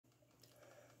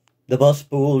The bus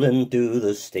pulled into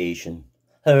the station,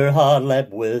 her heart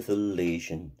leapt with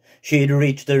elation. She'd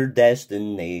reached her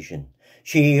destination.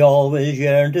 She always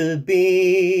yearned to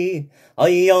be a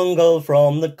young girl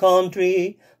from the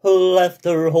country who left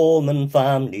her home and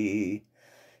family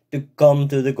to come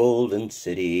to the golden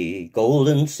city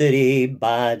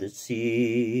by the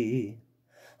sea.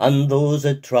 And those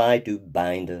that tried to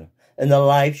bind her in the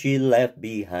life she left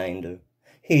behind her,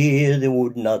 here they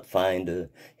would not find her,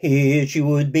 here she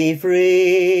would be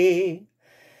free.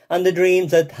 And the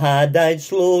dreams that had died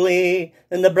slowly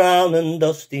in the brown and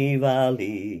dusty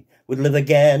valley would live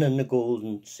again in the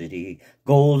golden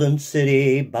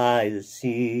city by the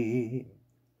sea.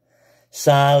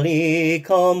 Sally,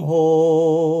 come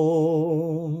home,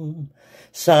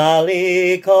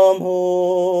 Sally, come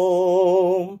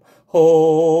home,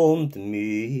 home to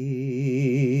me.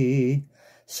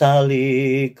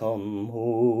 Sally, come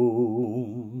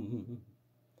home.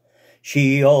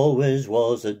 She always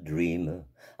was a dreamer,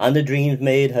 and the dreams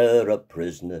made her a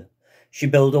prisoner. She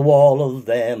built a wall of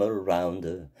them around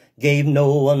her, gave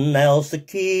no one else the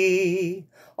key.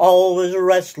 Always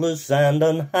restless and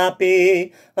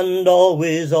unhappy, and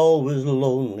always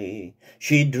lonely,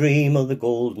 she'd dream of the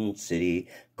golden city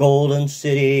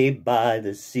by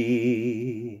the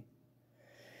sea.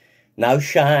 Now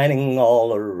shining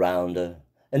all around her,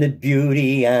 in its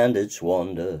beauty and its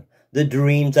wonder, the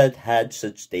dreams that had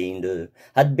sustained her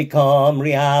had become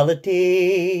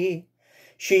reality.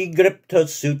 She gripped her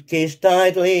suitcase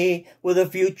tightly, with a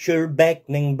future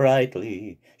beckoning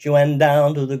brightly. She went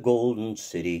down to the golden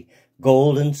city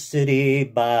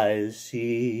by the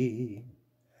sea.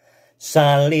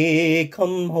 Sally,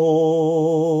 come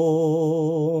home,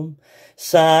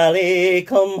 Sally,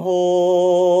 come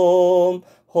home,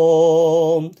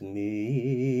 home to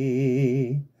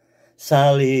me.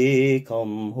 Sally,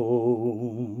 come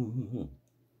home.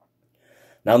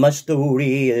 Now my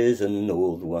story is an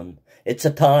old one, it's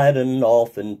a tired and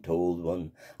often told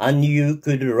one, and you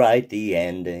could write the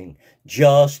ending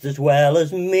just as well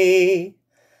as me.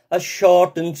 A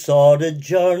short and sordid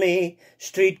journey,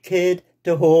 street kid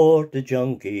to whore to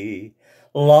junkie,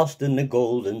 lost in the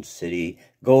golden city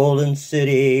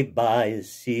by the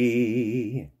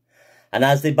sea. And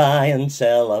as they buy and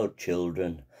sell our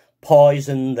children,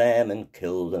 poison them and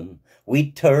kill them,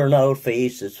 we turn our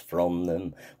faces from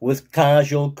them with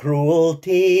casual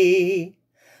cruelty.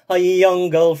 A young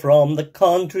girl from the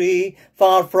country,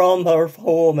 far from her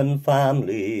home and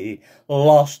family,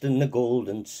 lost in the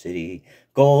golden city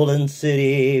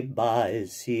by the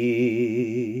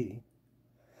sea.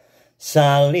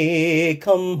 Sally,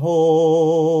 come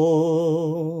home,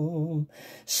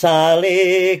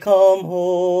 Sally, come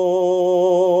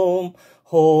home,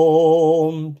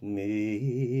 home to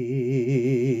me.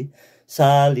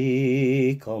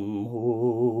 Sally, come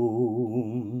home.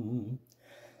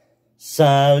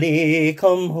 Sally,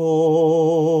 come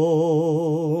home,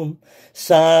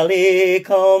 Sally,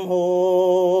 come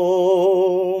home,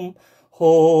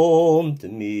 home to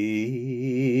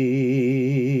me.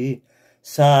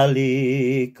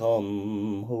 Sally,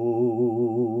 come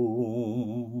home.